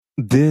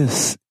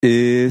This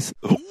is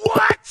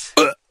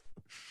What?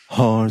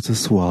 hard to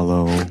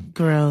swallow.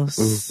 Gross.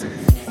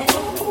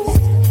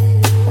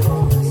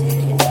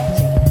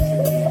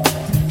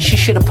 She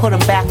should have put him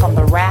back on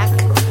the rack.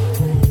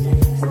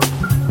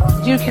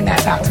 You cannot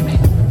talk to me.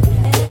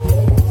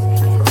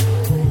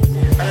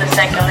 I'm the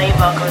second lead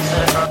vocalist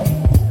of the group.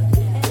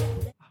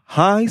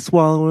 Hi,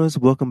 swallowers.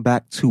 Welcome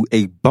back to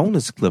a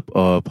bonus clip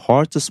of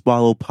Hard to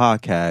Swallow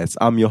podcast.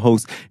 I'm your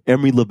host,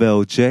 Emery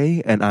Lavelle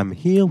J, and I'm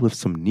here with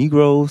some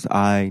Negroes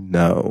I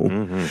know.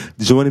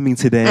 Joining me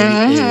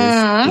today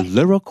is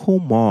Lyrical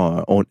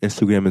Mar on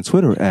Instagram and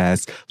Twitter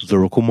as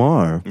Lyrical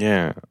Mar.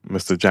 Yeah,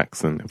 Mr.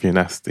 Jackson, if you're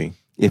nasty.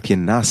 If you're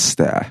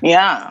nasty.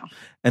 Yeah.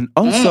 And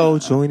also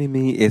joining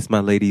me is my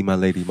lady,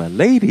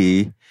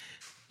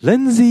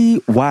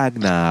 Lindsay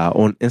Wagner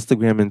on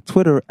Instagram and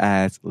Twitter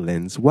as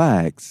Linz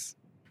Wags.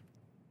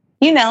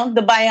 You know, the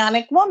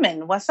bionic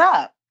woman. What's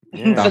up?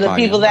 Yeah. For the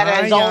people that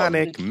are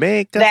Bionic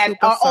makeup that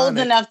are old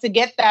supersonic. enough to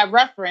get that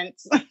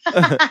reference.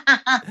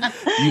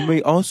 You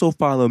may also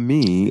follow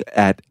me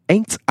at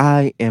Ain't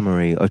I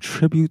Emery, a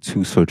tribute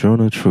to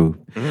Sojourner Truth.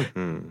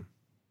 Mhm.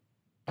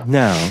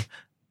 Now,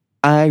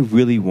 I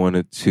really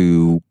wanted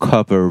to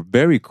cover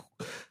very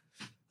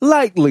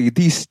lightly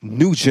these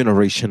new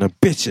generation of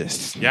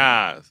bitches.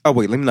 Yes. Oh,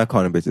 wait, let me not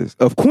call them bitches.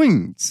 Of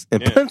queens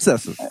and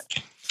princesses.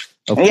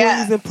 Of Yes.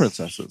 queens and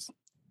princesses.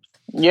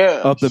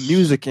 Yeah. Of the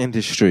music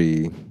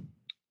industry.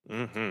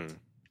 Mm-hmm.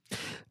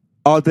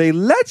 Are they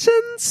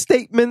legends,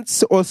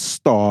 statements, or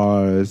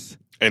stars?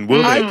 And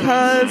will they?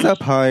 Icons or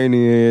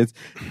pioneers?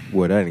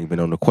 Well, that ain't even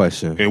on the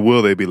question. And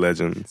will they be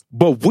legends?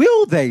 But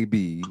will they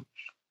be?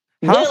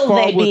 How Will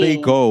far they will be? they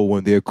go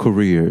in their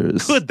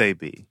careers? Could they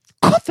be?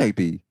 Could they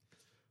be?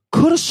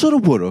 Coulda, shoulda,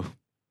 woulda.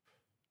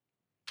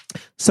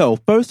 So,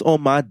 first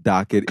on my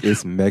docket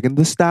is Megan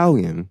Thee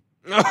Stallion.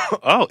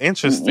 Oh,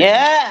 interesting.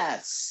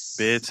 Yes.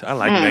 Bitch, I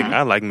like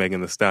I like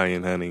Megan Thee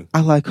Stallion, honey.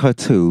 I like her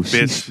too. Bitch.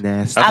 She's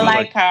nasty. I I feel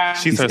like her.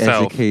 She's She's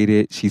herself.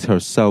 educated. She's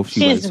herself.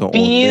 She writes She's her own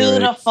lyrics.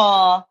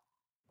 beautiful.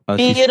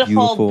 She's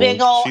Beautiful,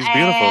 big old She's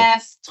beautiful.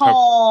 ass,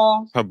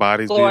 tall, Her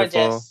body's beautiful.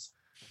 gorgeous.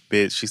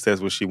 Bitch, she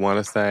says what she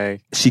want to say.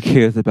 She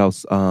cares about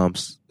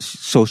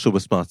social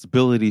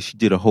responsibility. She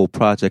did a whole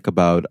project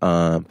about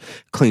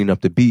cleaning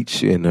up the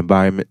beach and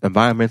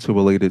environmental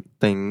related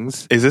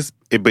things. Is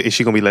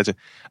she gonna be legend?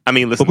 I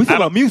mean, listen. But we talk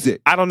about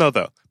music. I don't know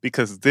though,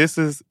 because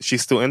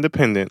she's still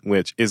independent,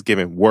 which is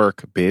giving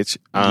work, bitch.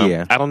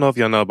 Yeah. I don't know if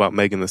y'all know about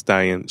Megan Thee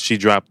Stallion. She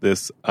dropped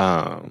this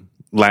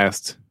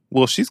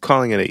she's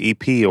calling it an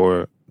EP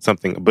or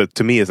something, but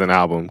to me it's an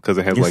album because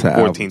it has It's like an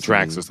 14 album to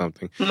tracks me. or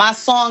something. My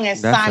song,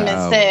 as That's Simon an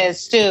album.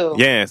 says, too.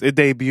 Yes, it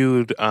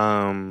debuted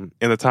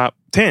in the top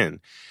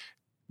 10.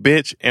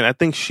 Bitch, and I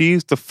think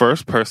she's the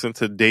first person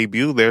to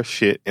debut their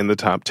shit in the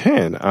top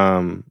 10.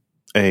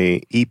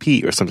 A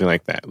EP or something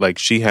like that. Like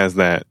she has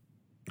that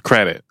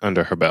credit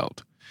under her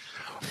belt.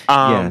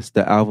 Yes,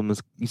 the album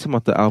is. You talking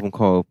about the album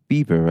called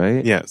Fever,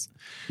 right? Yes.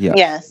 Yeah.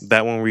 Yes.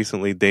 That one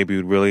recently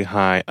debuted really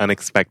high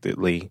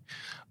unexpectedly.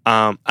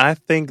 I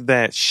think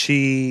that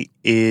she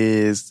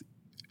is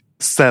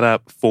set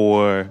up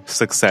for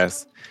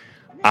success.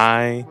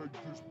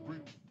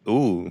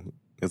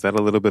 Is that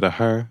a little bit of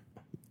her?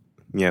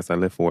 Yes, I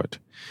live for it.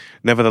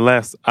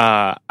 Nevertheless,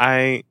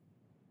 I'm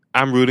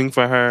rooting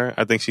for her.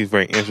 I think she's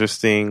very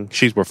interesting.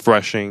 She's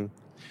refreshing.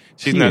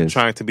 She's She not is.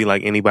 trying to be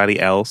like anybody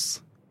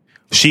else.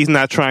 She's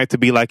not trying to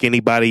be like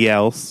anybody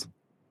else.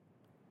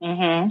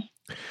 Mm-hmm.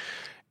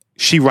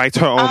 She writes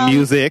her own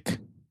music.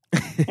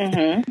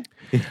 Mm-hmm.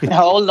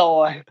 Oh,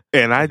 Lord.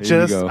 And I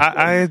There you just go.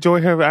 I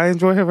enjoy her. I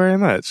enjoy her very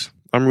much.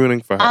 I'm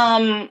rooting for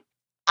her.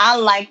 I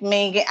like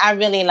Megan. I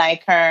really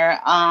like her.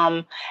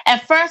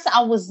 At first,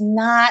 I was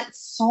not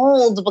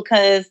sold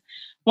because,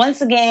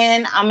 once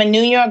again, I'm a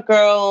New York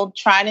girl,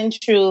 tried and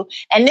true.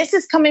 And this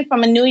is coming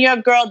from a New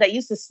York girl that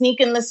used to sneak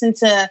and listen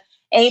to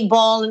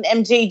 8Ball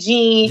and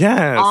MJG,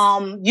 Yes.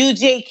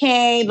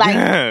 UGK. Like,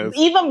 Yes.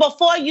 even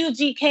before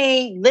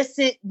UGK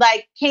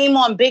came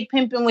on Big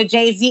Pimpin' with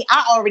Jay-Z,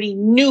 I already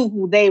knew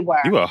who they were.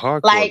 You a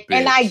hardcore Like, bitch.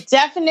 and I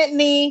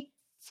definitely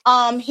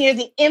hear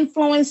the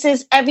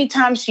influences every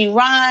time she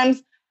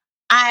rhymes.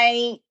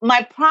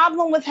 My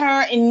problem with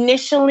her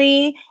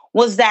initially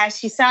was that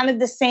she sounded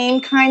the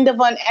same kind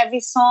of on every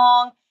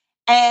song,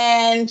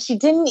 and she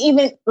didn't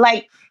even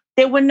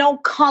there were no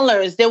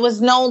colors, there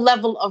was no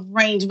level of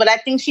range. But I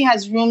think she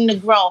has room to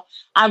grow.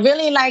 I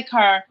really like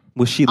her.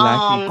 Was she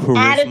lacking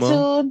charisma?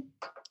 Attitude.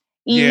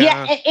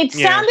 Yeah. It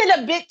Yeah. sounded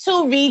a bit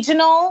too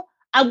regional.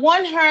 I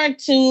want her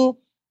to.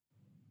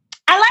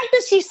 I like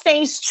that she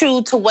stays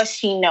true to what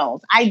she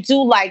knows. I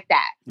do like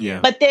that. Yeah.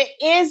 But there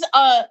is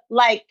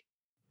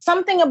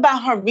something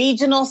about her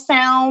regional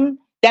sound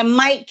that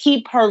might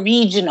keep her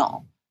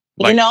regional.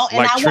 You Like- know? And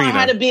like I want Trina.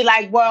 her to be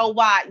like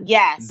worldwide.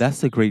 Yes.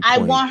 That's a great point.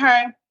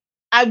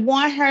 I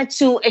want her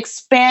to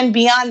expand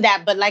beyond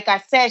that. But like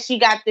I said, she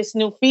got this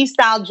new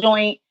freestyle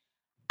joint.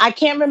 I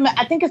can't remember.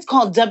 I think it's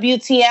called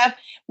WTF,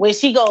 where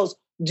she goes,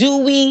 "Do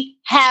we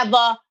have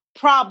a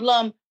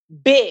problem,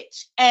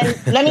 bitch?" And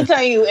let me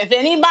tell you, if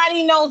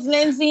anybody knows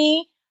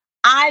Lindsay,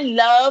 I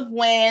love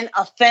when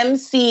a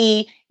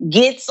femc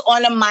gets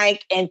on a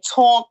mic and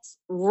talks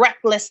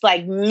reckless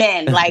like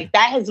men. Like,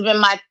 that has been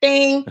my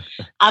thing.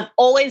 I've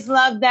always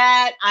loved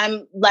that.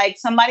 I'm like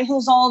somebody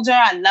who's older.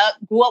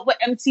 Grew up with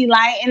MC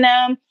Lyte in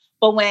them.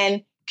 But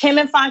when Kim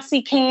and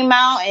Foxy came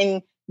out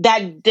and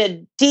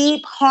the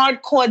deep,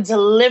 hardcore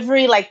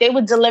delivery, like they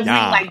were delivering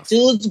like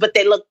dudes, but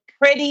they look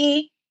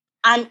pretty.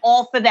 I'm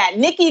all for that.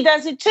 Nicki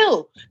does it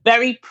too.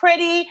 Very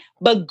pretty,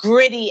 but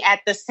gritty at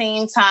the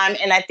same time.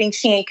 And I think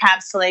she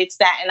encapsulates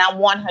that. And I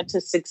want her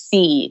to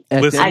succeed.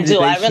 Listen, I do.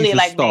 I really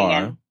like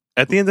Megan.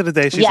 At the end of the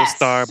day, she's a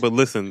star. But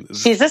listen,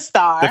 she's a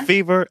star. The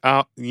Fever,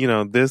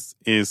 this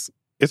is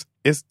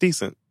it's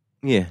decent.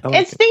 Yeah,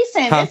 it's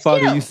decent. How far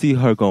do you see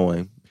her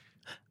going?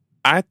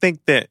 I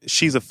think that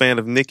she's a fan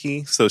of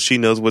Nicki, so she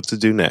knows what to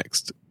do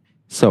next.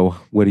 So,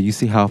 where do you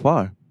see how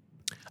far?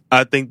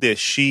 I think that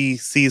she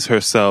sees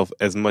herself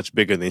as much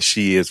bigger than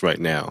she is right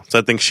now. So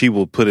I think she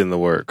will put in the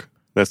work.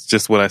 That's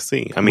just what I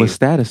see. I mean, what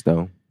status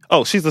though?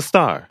 Oh, she's a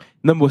star.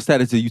 Number what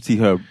status do you see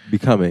her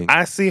becoming?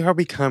 I see her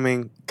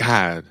becoming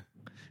God.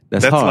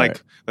 That's hard.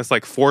 That's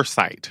like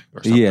foresight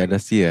or something.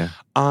 Yeah.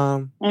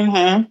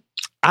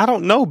 I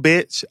don't know,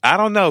 bitch. I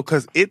don't know,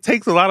 because it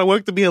takes a lot of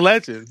work to be a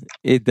legend.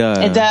 It does.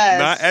 It does.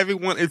 Not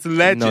everyone is a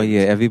legend. No,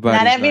 yeah, everybody.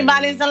 Not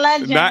everybody's a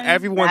legend. Not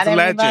everyone's a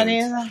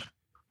legend.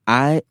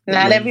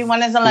 Not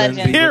everyone is a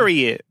legend.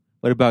 Period.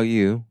 What about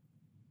you?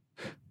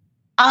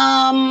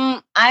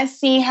 I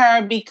see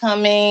her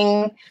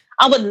becoming.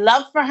 I would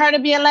love for her to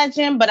be a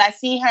legend, but I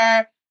see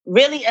her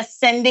really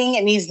ascending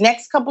in these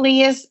next couple of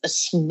years. A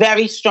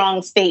very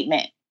strong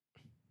statement.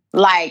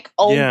 Like,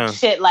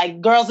 shit,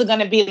 like girls are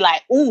gonna be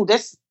like, ooh,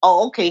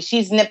 okay,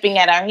 she's nipping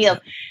at our heels.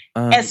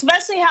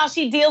 Especially how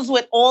she deals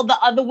with all the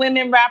other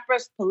women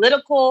rappers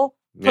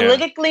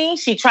politically.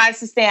 She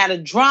tries to stay out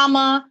of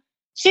drama.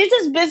 She's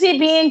just busy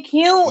being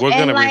cute. We're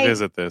gonna like,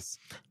 revisit this.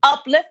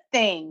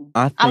 Uplifting.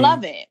 I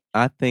love it.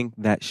 I think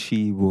that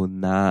she will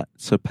not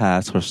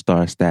surpass her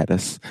star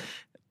status.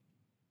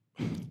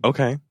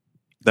 Okay.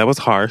 That was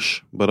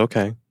harsh, but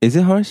okay. Is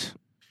it harsh?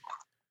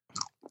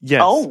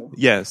 Yes. Oh.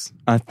 Yes.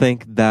 I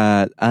think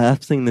that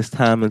I've seen this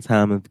time and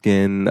time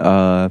again.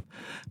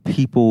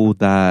 People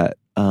that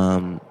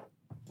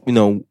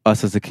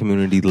us as a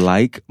community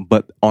like,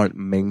 but aren't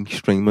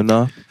mainstream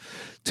enough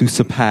to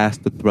surpass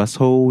the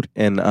threshold.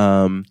 And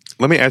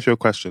let me ask you a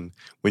question.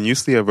 When you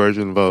see a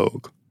Virgin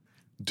Vogue,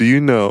 do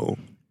you know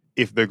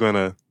if they're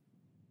gonna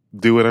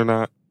do it or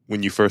not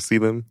when you first see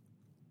them?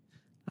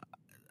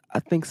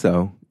 I think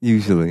so.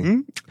 Usually.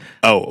 Mm-hmm.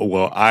 Oh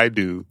well, I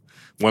do.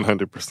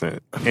 100%.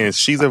 And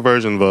she's a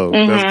Virgin Vogue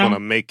that's going to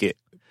make it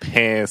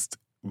past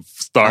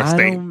star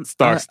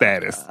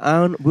status.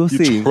 We'll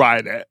see.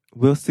 Try that.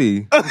 We'll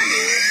see.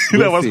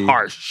 That was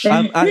harsh.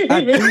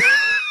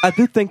 I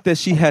do think that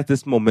she has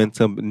this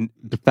momentum.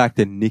 The fact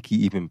that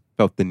Nicki even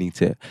felt the need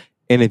to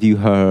interview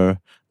her.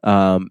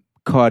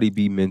 Cardi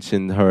B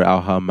mentioned her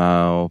out her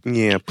mouth.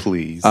 Yeah,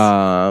 please.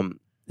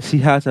 She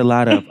has a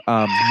lot of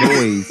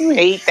noise. I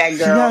hate that girl.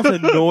 She has a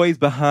noise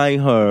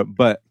behind her,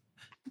 but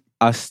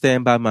I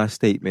stand by my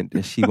statement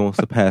that she won't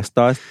surpass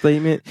star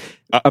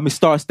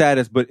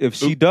status. But if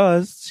she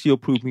does, she'll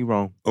prove me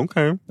wrong.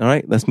 Okay. All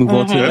right. Let's move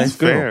on to the next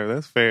girl.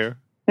 That's fair.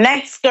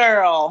 Next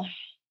girl.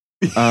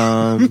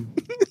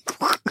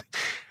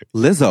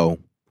 Lizzo.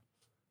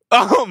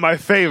 Oh, my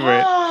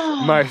favorite.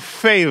 My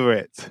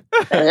favorite.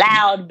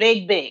 Loud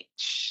big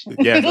bitch.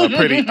 Yes,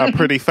 a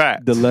pretty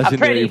fat. The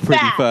legendary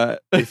pretty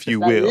fat. If you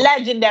will. The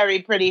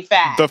legendary pretty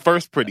fat. The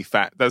first pretty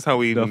fat. That's how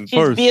we even.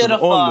 She's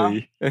beautiful.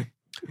 Only.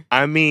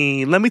 I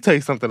mean, let me tell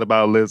you something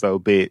about Lizzo,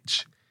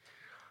 bitch.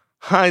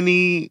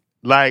 Honey,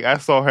 like, I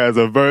saw her as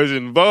a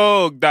Virgin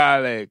Vogue,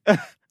 darling.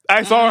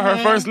 I saw her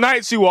first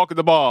night she walked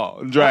the ball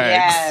in drags.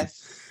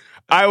 Yes.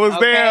 I was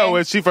there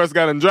when she first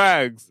got in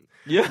drags.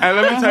 Yeah. And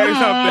let me tell you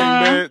something,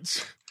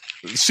 bitch.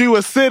 She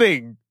was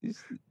sitting.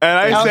 And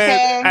I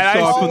said, I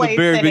saw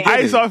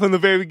it from the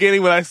very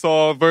beginning when I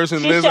saw Virgin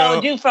Lizzo. She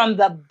showed you from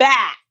the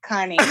back,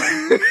 honey.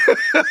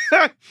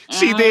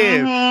 She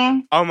did.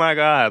 Oh my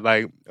God.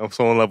 Like, I'm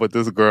so in love with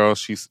this girl.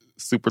 She's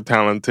super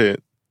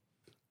talented.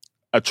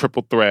 A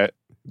triple threat,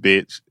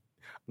 bitch.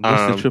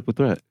 What's the triple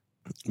threat?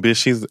 Bitch,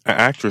 she's an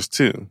actress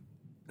too.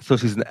 So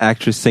she's an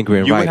actress, singer,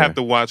 and you writer. You would have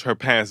to watch her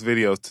past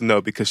videos to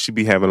know because she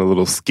be having a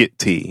little skit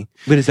tee.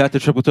 But is that the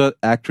triple threat?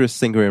 Actress,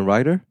 singer, and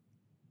writer?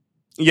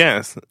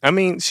 Yes. I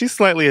mean, she's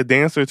slightly a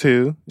dancer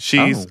too.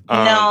 She's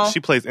she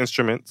plays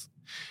instruments.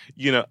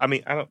 You know, I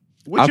mean, I don't.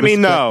 What you mean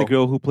no? The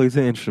girl who plays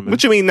the instrument.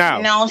 What you mean no?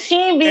 No, she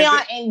ain't be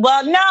on.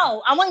 Well,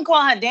 no, I wouldn't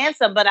call her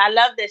dancer, but I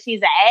love that she's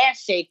an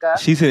ass shaker.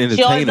 She's an entertainer.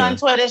 She always on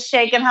Twitter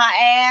shaking her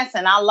ass,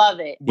 and I love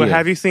it. But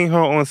have you seen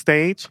her on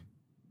stage?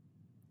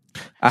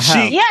 I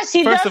have.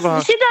 She does. Of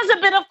all, she does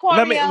a bit of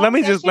choreo.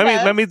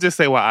 Let me just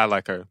say why I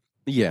like her.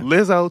 Yeah,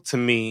 Lizzo to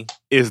me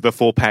is the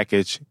full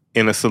package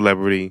in a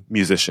celebrity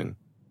musician.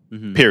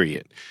 Mm-hmm.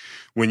 Period.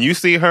 When you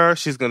see her,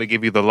 she's going to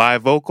give you the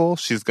live vocal.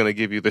 She's going to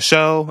give you the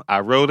show.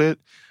 I wrote it.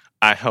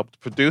 I helped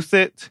produce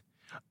it.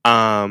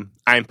 I'm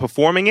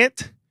performing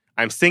it.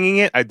 I'm singing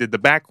it. I did the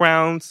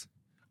backgrounds.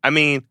 I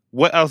mean,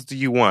 What else do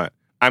you want?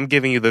 I'm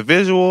giving you the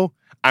visual.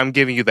 I'm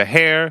giving you the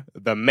hair,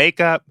 the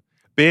makeup.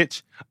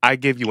 Bitch, I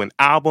give you an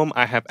album.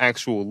 I have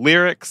actual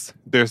lyrics.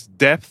 There's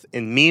depth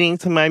and meaning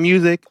to my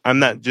music. I'm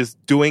not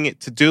just doing it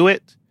to do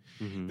it.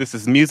 Mhm. This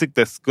is music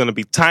that's going to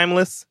be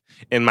timeless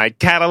in my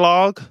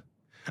catalog.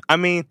 I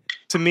mean,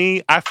 to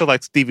me, I feel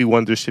like Stevie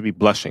Wonder should be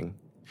blushing.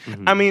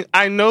 Mhm. I mean,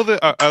 I know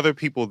there are other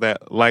people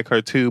that like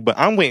her too, but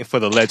I'm waiting for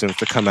the legends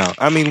to come out.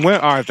 I mean,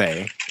 where are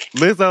they?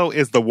 Lizzo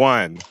is the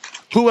one.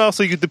 Who else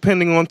are you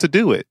depending on to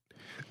do it?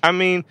 I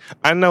mean,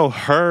 I know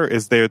her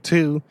is there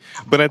too,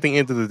 but at the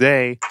end of the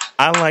day,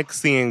 I like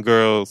seeing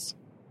girls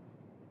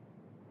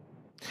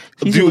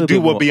She's a do little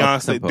bit what more Beyonce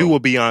up-tempo. do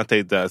what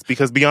Beyonce does,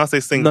 because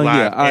Beyonce sings No,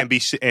 yeah, live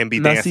and be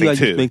And I see dancing why you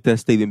too. make that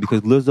statement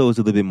because Lizzo is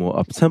a little bit more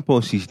up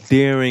tempo. She's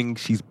daring.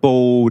 She's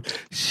bold.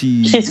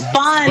 She's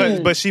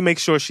fun. But she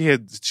makes sure she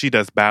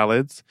does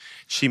ballads.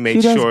 She She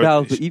makes does sure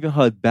ballads, but even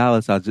her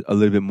ballads are a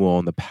little bit more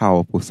on the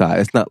powerful side.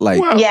 It's not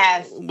like well,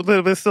 Yes.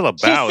 but it's still a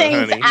She ballad,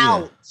 sings honey.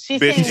 out. She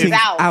Bitch, she sings sings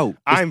out. out. It's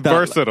I'm not like-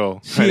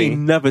 versatile, she honey.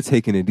 ain't never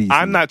taken it easy.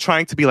 I'm not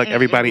trying to be like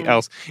everybody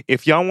else.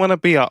 If y'all want to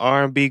be an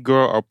R&B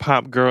girl or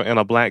pop girl and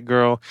a black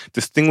girl,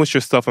 distinguish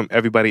yourself from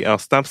everybody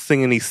else. Stop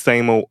singing these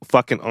same old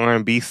fucking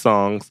R&B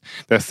songs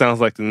that sounds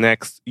like the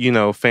next,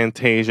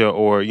 Fantasia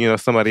or,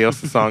 somebody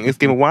else's song. It's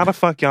giving, why the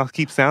fuck y'all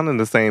keep sounding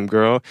the same,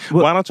 girl?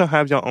 Well, why don't y'all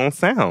have your own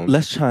sound?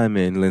 Let's chime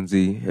in,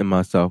 Lindsay and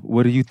myself.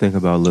 What do you think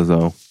about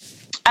Lizzo?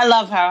 I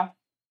love her.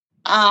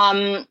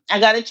 I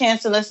got a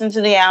chance to listen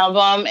to the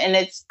album, and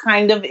it's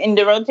kind of in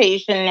the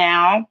rotation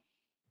now.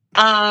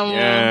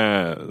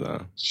 Yeah.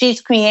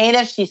 She's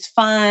creative. She's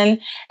fun.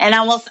 And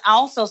I will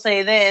also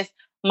say this.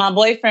 My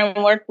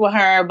boyfriend worked with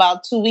her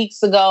about 2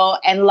 weeks ago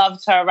and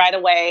loved her right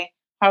away.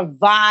 Her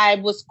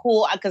vibe was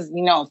cool because,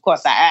 of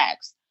course I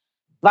asked.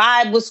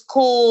 Vibe was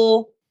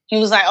cool. He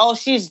was like, oh,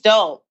 she's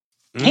dope.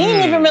 He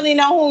didn't even really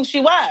know who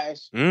she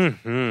was.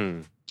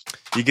 Mm-hmm.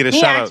 You get a He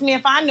shot asked of, me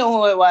if I knew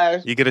who it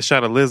was. you get a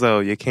shot of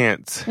Lizzo, you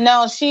can't.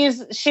 No, she's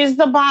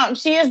the bomb.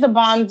 She is the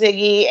bomb,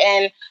 Diggy,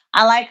 and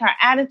I like her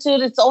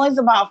attitude. It's always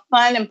about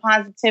fun and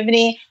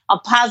positivity, a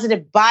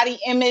positive body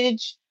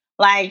image.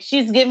 Like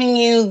she's giving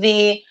you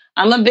the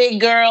I'm a big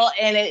girl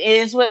and it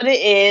is what it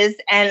is,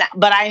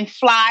 but I'm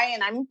fly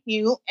and I'm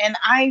cute and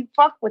I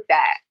fuck with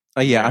that.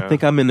 Yeah, I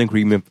think I'm in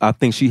agreement. I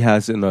think she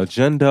has an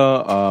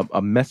agenda,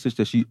 a message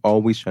that she's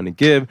always trying to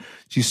give.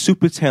 She's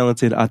super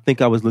talented. I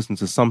think I was listening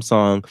to some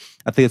song.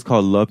 I think it's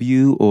called "Love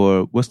You"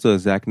 or what's the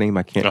exact name?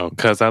 I can't. Oh,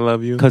 "Cause I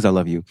Love You." "Cause I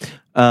Love You."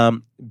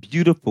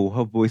 Beautiful.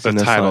 Her voice in The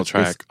that title song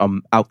track. is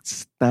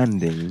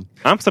outstanding.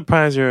 I'm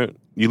surprised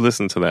you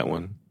listened to that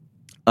one.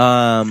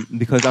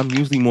 Because I'm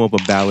usually more of a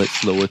ballad,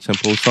 slower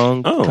tempo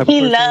song. Oh. type of He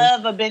person.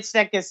 love a bitch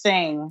that can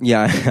sing.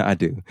 Yeah, I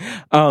do.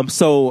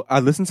 So I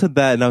listened to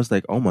that and I was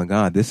like, oh my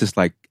God, this is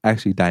like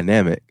actually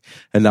dynamic.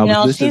 And I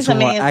was listening she's to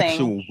amazing. her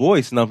actual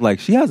voice and I'm like,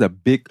 she has a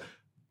big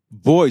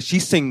voice. She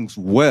sings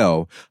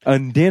well.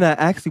 And then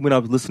when I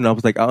was listening, I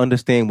was like, I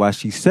understand why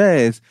she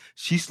says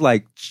she's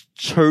like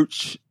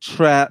church,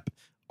 trap,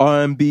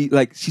 R&B.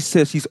 Like she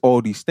says she's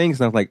all these things.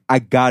 And I was like, I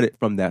got it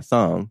from that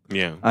song.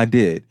 Yeah. I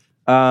did.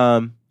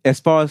 As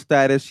far as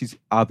status, she's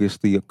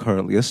obviously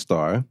currently a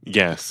star.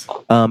 Yes.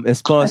 As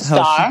far as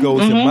how star? she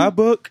goes in my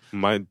book,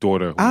 My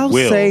daughter I'll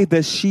will. say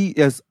that she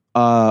is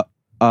a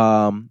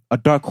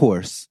dark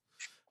horse.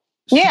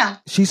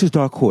 She's a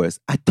dark horse.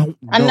 I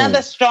don't know.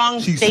 Another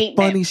strong She's statement.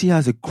 funny. She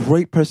has a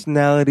great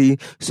personality.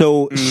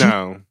 So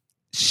No.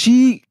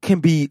 she can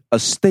be a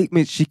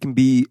statement. She can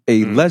be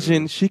a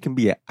legend. She can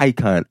be an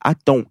icon. I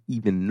don't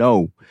even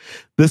know.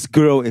 This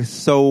girl is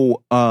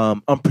so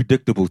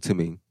unpredictable to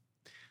me.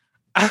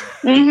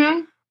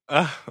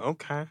 Mm-hmm.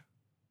 Okay.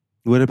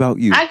 What about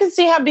you? I could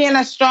see her being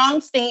a strong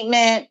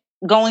statement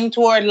going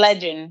toward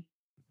legend.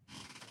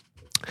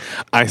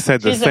 I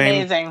said the She's same.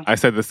 amazing. I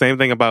said the same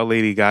thing about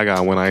Lady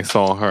Gaga when I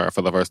saw her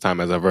for the first time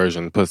as a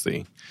virgin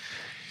pussy.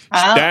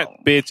 Oh. That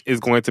bitch is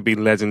going to be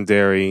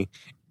legendary.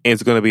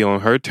 It's going to be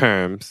on her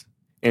terms,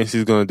 and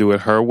she's going to do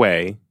it her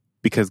way.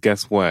 Because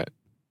guess what?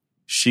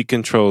 She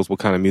controls what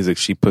kind of music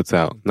she puts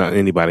out, not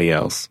anybody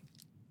else.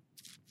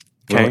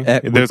 Okay,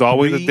 Well, there's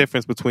always a three-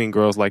 difference between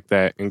girls like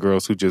that and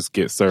girls who just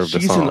get served a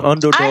She's song. an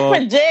underdog. I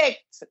predict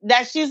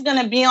that she's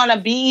going to be on a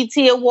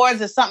BET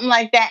Awards or something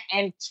like that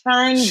and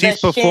turn the She's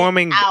shit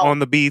performing out. on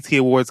the BET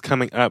Awards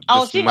coming up.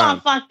 Oh, this she going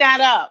month. to fuck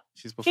that up.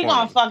 She's She performing.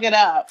 going to fuck it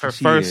up. Her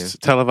She first is.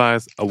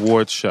 televised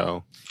awards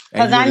show.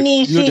 Because I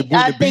need,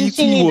 I think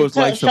she needs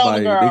to show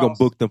the They're gonna girls.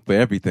 book them for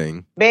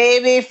everything.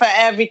 Baby, for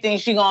everything,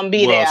 she going to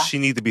be Well, there. she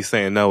needs to be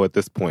saying no at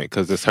this point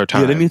because it's her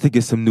time. Yeah, they need to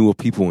get some newer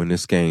people in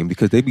this game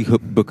because they be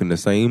booking the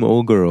same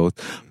old girls.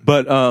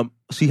 But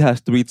she has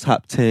 3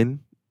 top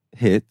 10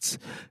 hits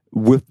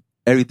with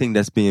everything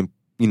that's being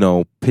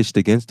pitched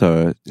against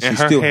her. and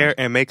her hair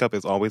and makeup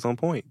is always on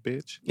point,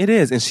 bitch. It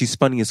is, and she's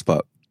funny as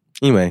fuck.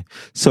 Anyway,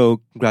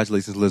 so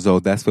congratulations,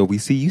 Lizzo. That's where we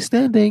see you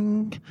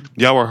standing.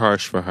 Y'all were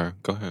harsh for her.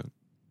 Go ahead.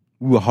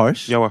 We were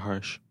harsh. Y'all were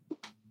harsh.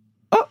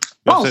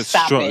 Y'all Oh, said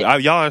stop strong.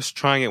 it. Y'all are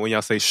trying it when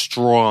y'all say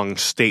strong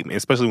statement,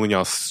 especially when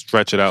y'all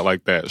stretch it out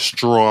like that.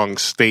 strong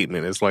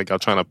statement. It's like y'all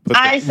trying to put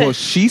I that. said Well,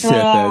 she said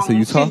that, so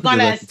you strong. talking She's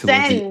gonna directly to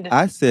Lindsay. ascend.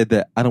 I said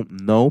that I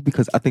don't know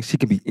because I think she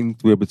can be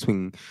anywhere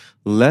between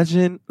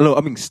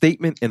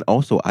statement and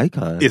also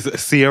icon. Is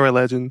Sierra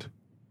legend?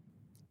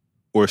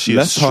 Or is she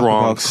Let's a talk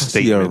strong about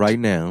statement? Sierra right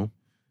now.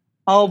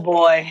 Oh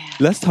boy.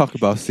 Let's talk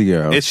about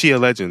Sierra. Is she a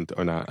legend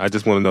or not? I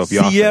just want to know if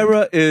y'all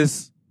Sierra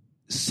is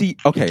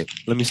okay,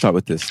 let me start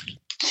with this.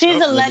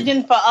 She's Oh, a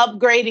legend for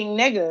upgrading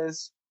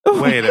niggas.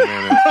 think. Wait a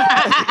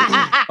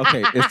minute.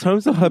 Okay, in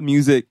terms of her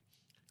music,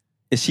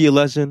 is she a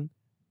legend?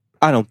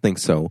 I don't think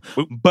so.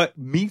 Oop. But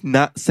me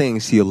not saying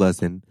she a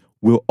legend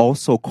will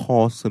also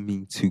cause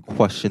me to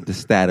question the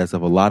status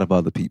of a lot of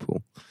other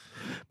people.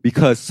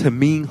 Because to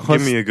me,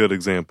 Give me a good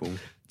example.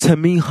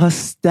 her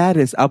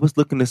status, I was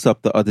looking this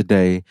up the other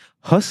day,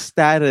 her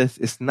status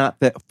is not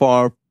that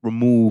far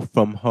removed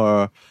from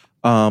her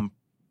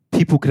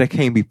people that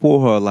came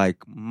before her, like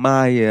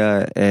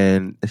Maya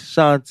and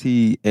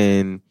Ashanti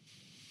and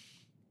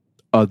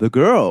other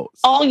girls.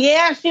 Oh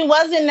yeah, she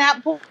was in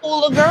that pool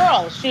of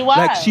girls. She was.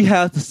 Like she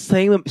has the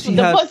same. the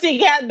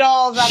Pussycat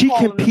Dolls. I She call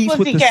them, competes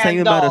with the Pussycat same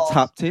amount of Dolls.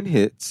 top 10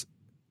 hits.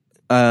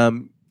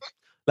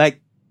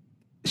 Like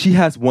she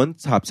has one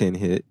top 10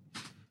 hit.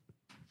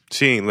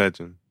 She ain't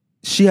legend.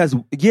 She has.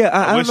 Yeah,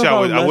 I wish don't know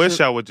I would. about I wish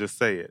legend. I would just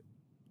say it.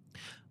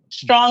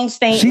 Strong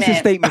statement. She's a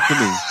statement for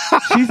me.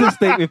 She's a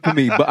statement for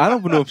me, but I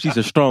don't know if she's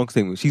a strong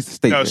statement. She's a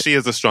statement. No, she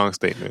is a strong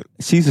statement.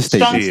 She's a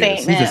statement. Strong She is.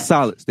 statement. She's a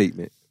solid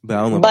statement. But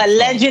I don't know. But about strong.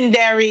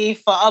 legendary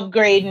for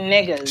upgrading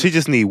niggas. She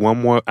just need one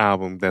more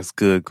album. That's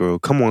good, girl.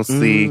 Come on,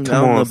 see. I Come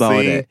don't know on, about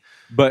see. that.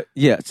 But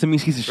yeah, to me,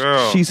 she's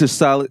Girl, a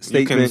solid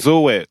You can statement.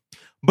 do it.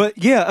 But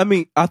yeah, I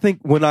mean, I think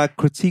when I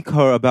critique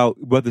her about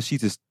whether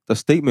she's a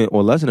statement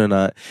or legend or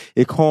not,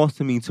 it calls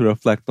to me to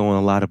reflect on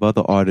a lot of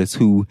other artists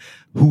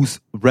whose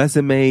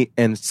resume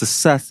and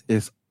success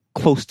is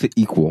close to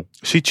equal.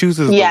 She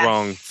chooses Yes. the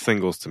wrong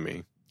singles to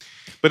me.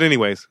 But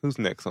anyways, who's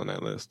next on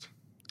that list?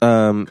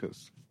 Um,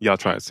 Because y'all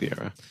tried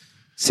Sierra.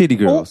 City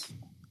Girls.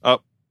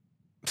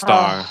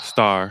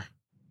 Star.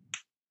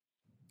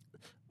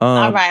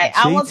 All right,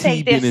 I will JT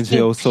take been their in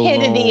jail so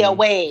stupidity long.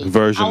 away.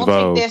 Version I will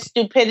Vogue. take their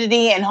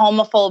stupidity and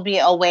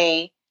homophobia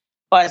away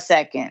for a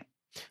second.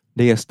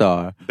 They a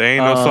star. They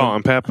ain't no salt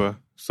and pepper,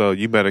 so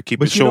you better keep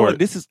it But you know short. what?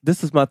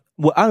 This is my.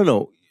 Well, I don't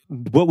know.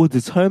 What will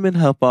determine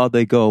how far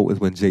they go is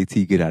when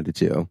JT get out of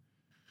jail.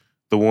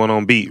 The one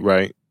on beat,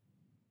 right?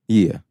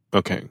 Yeah.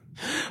 Okay.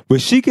 When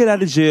she get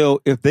out of jail,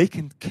 if they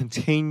can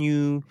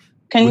continue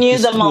Continue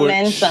with the this torch,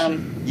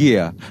 momentum.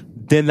 yeah,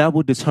 then that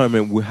will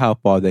determine how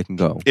far they can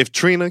go. If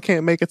Trina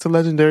can't make it to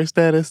legendary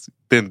status,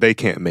 then they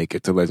can't make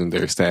it to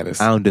legendary status.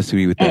 I don't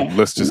disagree with that.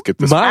 Let's just get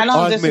this. My I don't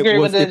argument disagree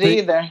was with if it they-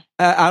 either.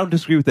 I don't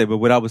disagree with that, but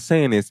what I was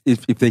saying is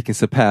if they can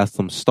surpass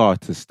some star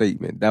to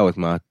statement, that was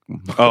my.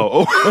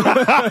 Oh.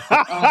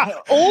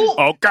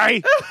 Ooh.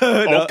 Okay.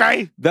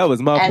 Okay. That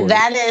was my And point.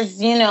 that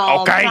is,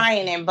 Okay.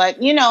 trying it. But,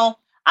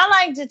 I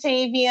like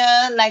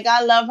Jatavia. Like,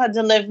 I love her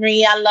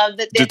delivery. I love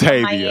that they're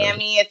Jatavia. from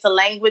Miami. It's a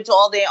language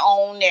all their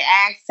own, their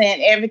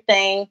accent,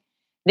 everything.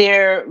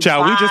 Their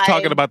Child, we just vibe.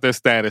 talking about their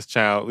status,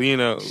 child.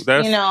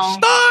 That's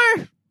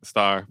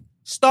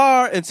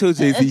Star until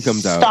Jay-Z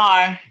comes out.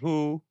 Star.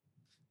 who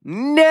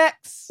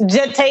Next,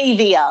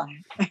 Jatavia.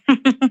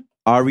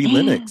 Ari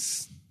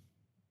Lennox.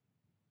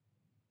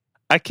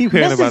 I keep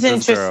hearing This about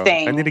is this girl.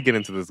 interesting. I need to get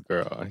into this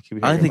girl. I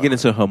keep I need to get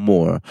into her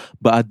more,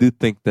 but I do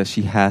think that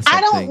she has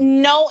I something.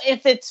 don't know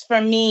if it's for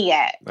me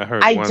yet. I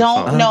heard I one don't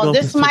song. I don't know. if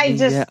This it's for might me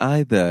just- yet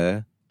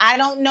either. I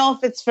don't know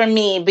if it's for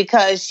me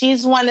because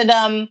she's one of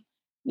them,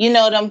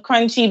 them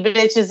crunchy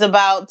bitches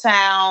about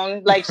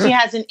town. Like she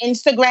has an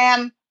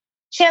Instagram.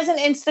 She has an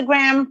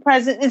Instagram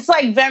presence. It's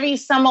like very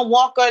Summer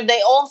Walker.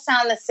 They all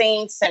sound the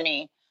same to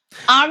me.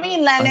 Ari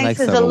Lennox I like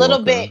is a Summer little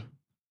Walker. bit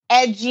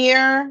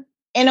edgier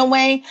in a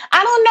way.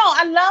 I don't know.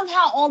 I love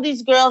how all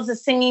these girls are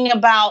singing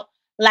about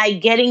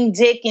like getting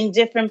dick in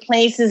different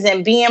places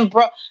and being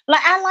broke.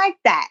 Like I like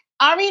that.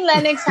 Ari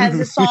Lennox has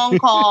a song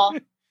called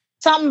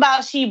something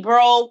about she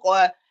broke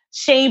or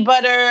shea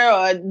butter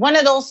or one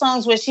of those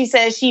songs where she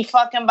says she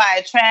fucking by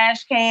a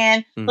trash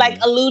can, Mhm. like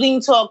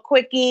alluding to a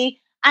quickie.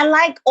 I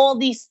like all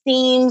these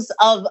themes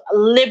of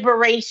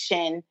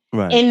liberation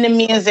Right. in the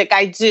music.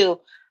 I do.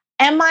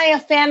 Am I a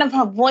fan of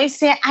her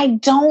voice yet? I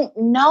don't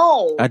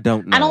know. I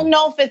don't know. I don't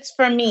know if it's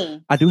for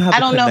me. I do have I a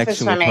don't know if it's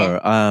connection with for me.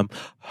 her.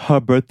 Her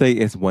birthday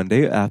is one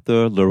day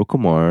after Lyrical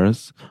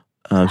Mars.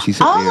 She's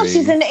an Oh, Aries.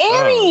 she's an Oh,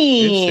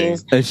 is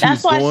Aries. And she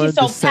That's was why born she's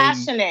so the same-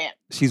 passionate.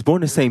 She's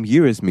born the same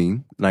year as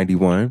me,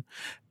 91,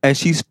 and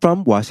she's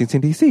from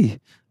Washington, D.C.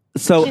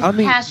 So, She's I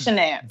mean,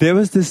 passionate. there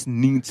is this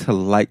need to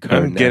like her.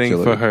 I'm getting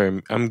naturally. for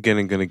her. I'm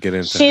gonna get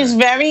into She's her.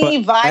 very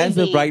But vibey. as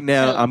of right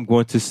now, I'm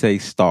going to say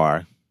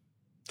Star.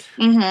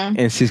 Mm-hmm.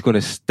 and she's going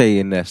to stay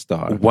in that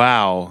star.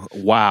 Wow.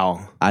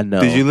 I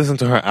know. Did you listen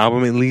to her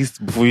album at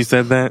least before you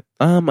said that?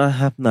 I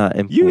have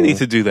not. You need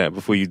to do that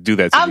before you do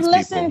that to I've these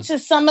listened people.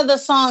 to some of the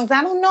songs.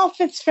 I don't know if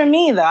it's for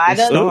me though. I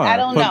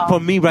don't know. For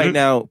me right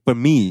now,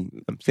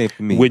 I'm saying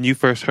for me. When you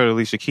first heard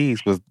Alicia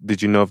Keys,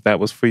 did you know if that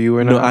was for you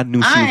or No, not? I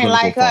knew she was I ain't gonna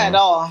like go her far. at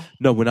all.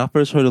 No, when I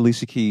first heard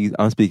Alicia Keys,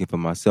 I'm speaking for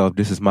myself.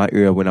 This is my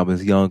era when I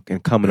was young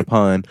and coming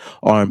upon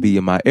R&B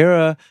in my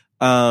era.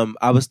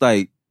 I was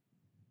like,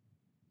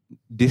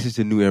 this is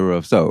the new era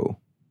of soul.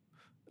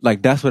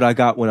 Like, that's what I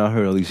got when I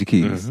heard Alicia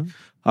Keys.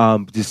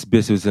 Mhm. This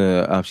bitch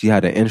was she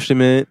had an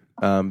instrument.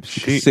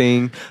 She could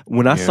sing.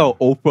 When I saw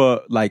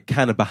Oprah like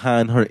kind of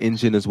behind her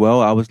engine as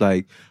well, I was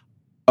like,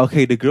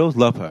 okay, the girls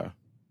love her.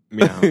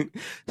 Yeah.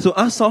 So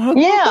I saw her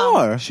go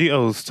far. She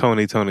owes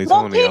Tony Well, a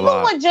lot.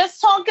 people were just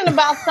talking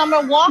about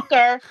Summer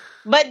Walker,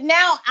 but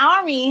now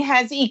Ari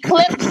has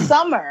eclipsed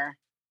Summer.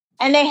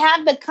 And they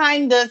have the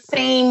kind of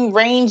same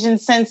range and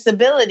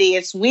sensibility.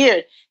 It's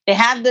weird. They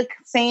have the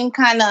same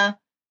kind of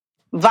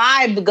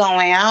vibe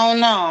going. I don't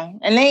know.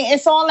 And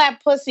it's all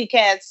that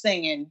pussycat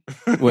singing.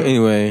 Well,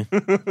 anyway,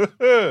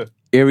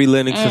 Ari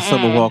Lennox and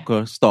Summer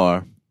Walker,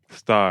 star.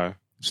 Star.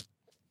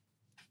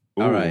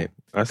 Ooh, All right.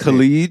 I see.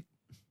 Khalid.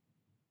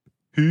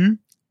 Who?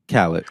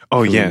 Khaled. Oh,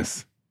 Khalid.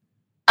 yes.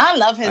 I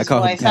love his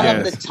call him voice. I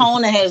love Yes. the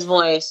tone of his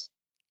voice.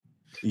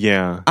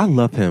 Yeah. I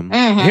love him.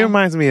 Mhm. He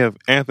reminds me of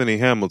Anthony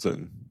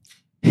Hamilton,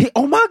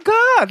 Oh my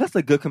God, that's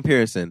a good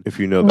comparison. if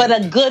you know But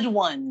that. a good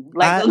one.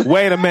 Like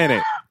Wait a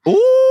minute. Ooh,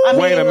 I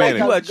mean, wait a like minute.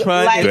 You are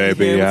trying like- to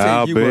Baby, him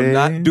I'll say you will be-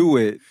 not do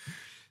it.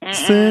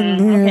 Sitting I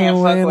here can't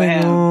fuck with waiting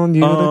him. on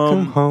you to come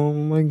Um,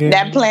 home again.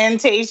 That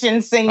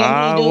plantation singing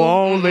I he do.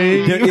 won't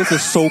leave. There is a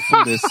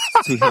soulfulness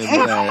to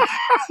him that,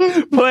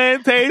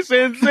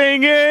 Plantation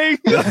singing.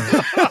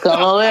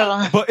 Come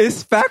over. but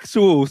it's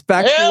factual. It's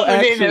factual,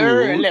 Early in the actual.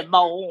 early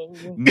morning.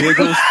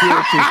 Negro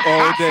spirituals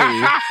all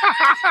day.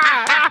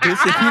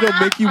 Bitch, if he don't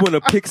make you want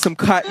to pick some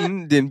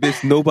cotton, then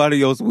bitch,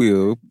 nobody else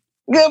will.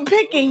 Good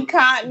picking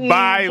cotton.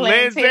 By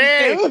Lindsay.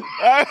 plantation.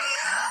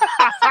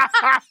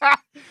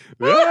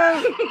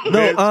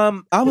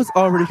 No, I was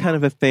already kind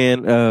of a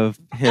fan of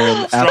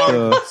him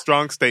after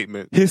Strong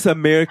statement. his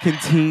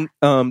American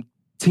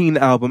teen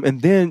album,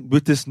 and then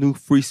with this new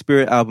Free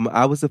Spirit album,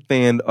 I was a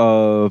fan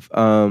of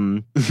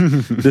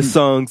the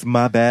songs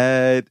 "My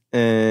Bad"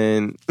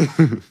 and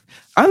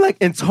I like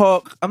and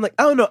talk. I'm like,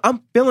 I don't know.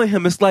 I'm feeling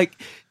him. It's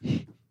like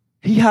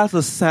he has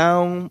a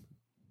sound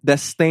that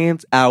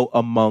stands out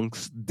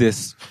amongst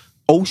this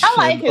ocean I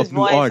like his of new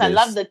voice. artists. I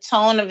love the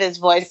tone of his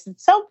voice.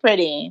 It's so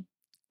pretty.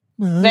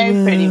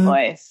 Very pretty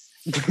voice.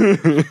 Not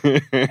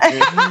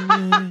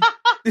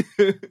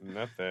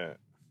that.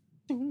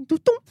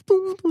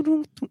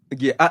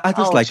 Yeah, I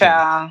just like him.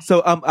 child.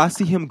 So I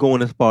see him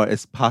going as far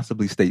as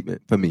possibly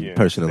statement for me Yeah,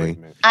 personally.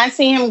 statement. I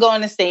see him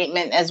going to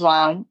statement as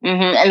well.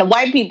 And the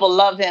white people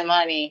love him,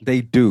 honey.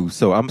 They do.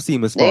 So I'm seeing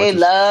him as far They as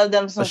love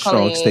them some a strong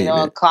Colleen or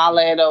statement.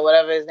 Khaled or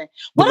whatever his name.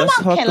 But What let's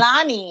about talk-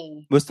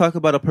 Kehlani? Let's talk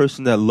about a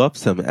person that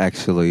loves him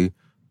actually.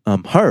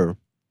 Her.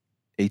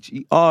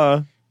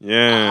 Her.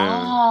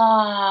 Yeah.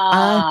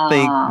 I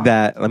think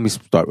that let me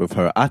start with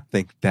her. I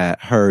think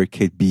that her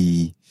could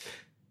be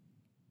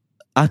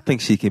I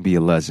think she can be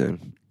a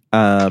legend.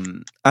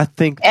 I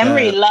think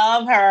Emery that-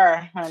 love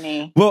her,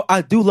 honey. well,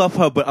 I do love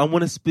her, but I'm trying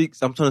to speak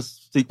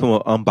from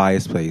an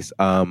unbiased place.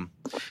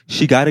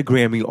 She got a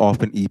Grammy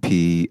off an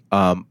EP.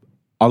 A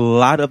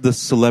lot of the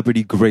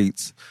celebrity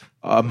greats,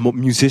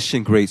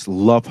 musician greats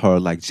love her,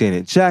 like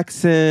Janet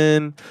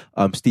Jackson,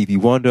 Stevie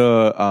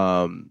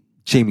Wonder,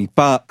 Jamie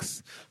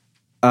Foxx.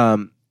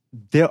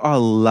 There are a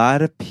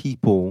lot of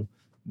people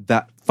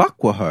that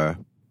fuck with her.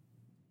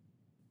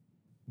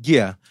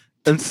 Yeah.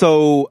 And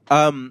so,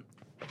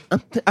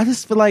 I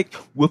just feel like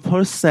with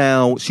her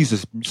sound, she's a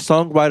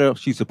songwriter,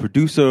 she's a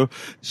producer.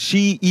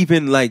 She's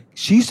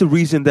the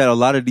reason that a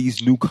lot of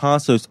these new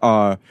concerts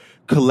are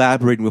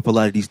collaborating with a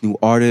lot of these new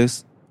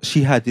artists.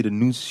 She has a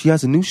new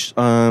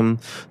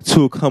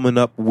tour coming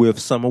up with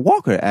Summer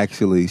Walker.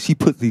 Actually, she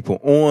puts people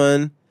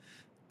on.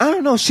 I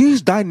don't know.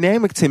 She's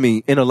dynamic to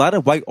me, and a lot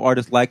of white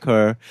artists like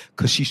her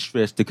because she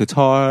shreds the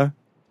guitar.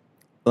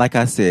 Like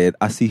I said,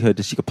 I see her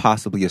that she could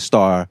possibly a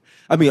star.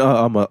 I mean,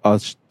 a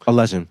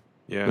legend.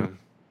 Yeah.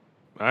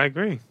 I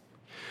agree.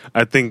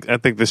 I think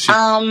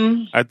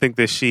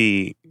that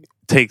she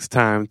takes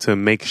time to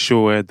make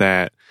sure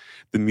that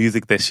the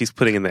music that she's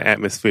putting in the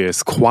atmosphere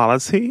is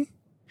quality.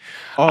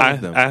 All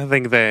of them. I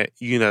think that,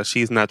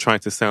 she's not trying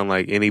to sound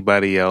like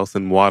anybody else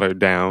and watered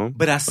down.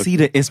 But I see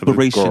the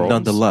inspiration girls.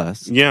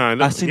 nonetheless. Yeah, I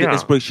know. I see the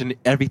inspiration in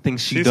everything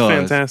she does. She's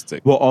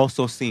fantastic. We're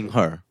also seeing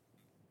her.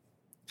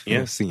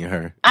 Yeah. Seeing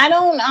her. I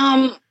don't,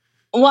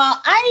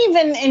 well, I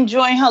even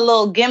enjoy her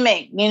little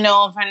gimmick,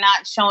 of her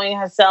not showing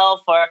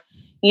herself or,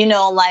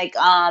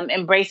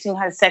 embracing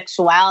her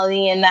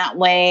sexuality in that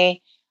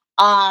way.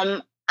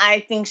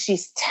 I think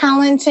she's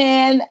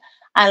talented.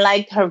 I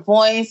like her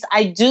voice.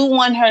 I do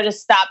want her to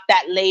stop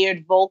that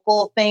layered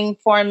vocal thing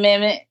for a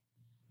minute.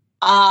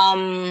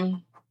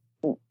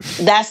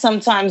 That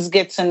sometimes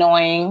gets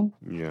annoying.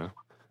 Yeah.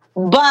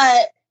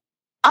 But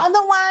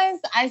Otherwise,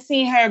 I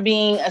see her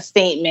being a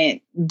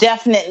statement,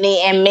 definitely,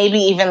 and maybe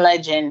even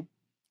legend.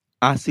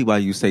 I see why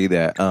you say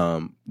that.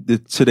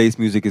 Today's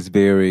music is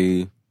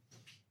very,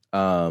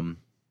 I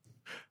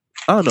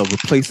don't know,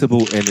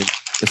 replaceable, and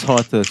it's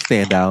hard to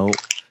stand out.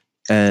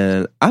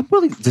 And I'm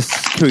really just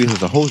curious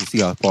as a whole to see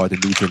how far the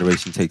new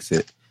generation takes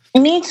it.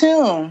 Me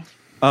too.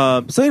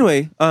 So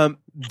anyway,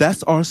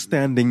 that's our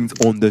standings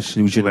on the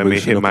new generation. Let me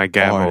hit my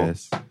gavel.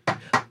 Artists.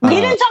 We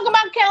didn't talk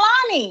about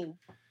Kehlani.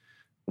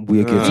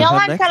 We'll get to Y'all her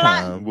like next Kehlani?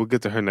 time. We'll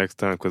get to her next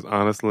time because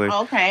honestly,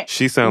 Okay.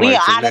 she sound We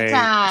like are out of Janae.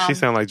 time. She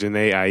sound like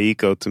Janae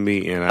Aiko to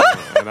me, and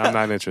I'm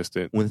not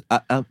interested.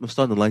 I'm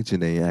starting to like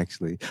Janae,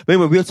 actually. But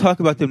anyway, we'll talk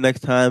about them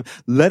next time.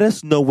 Let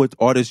us know what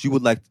artists you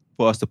would like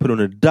for us to put on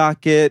the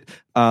docket.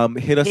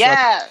 Hit us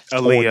Yes.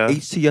 up Aaliyah. on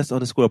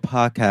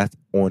HTS_podcast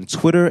on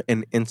Twitter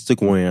and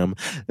Instagram.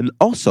 And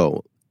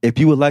also, if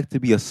you would like to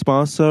be a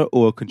sponsor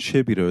or a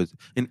contributor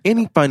in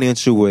any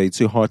financial way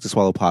to Hard to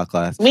Swallow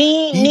Podcast,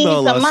 We need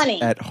email some us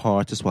money. at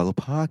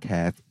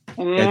hardtoswallowpodcast at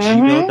Mhm.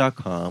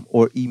 gmail.com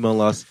or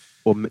email us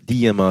or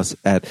DM us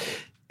at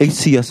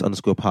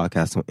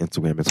HCS_podcast on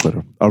Instagram and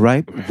Twitter. All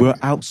right? We're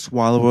out,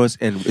 swallowers,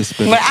 and it's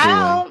been We're a joy.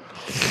 out.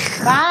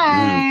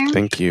 Bye.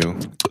 Thank you.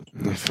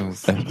 It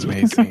feels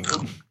amazing.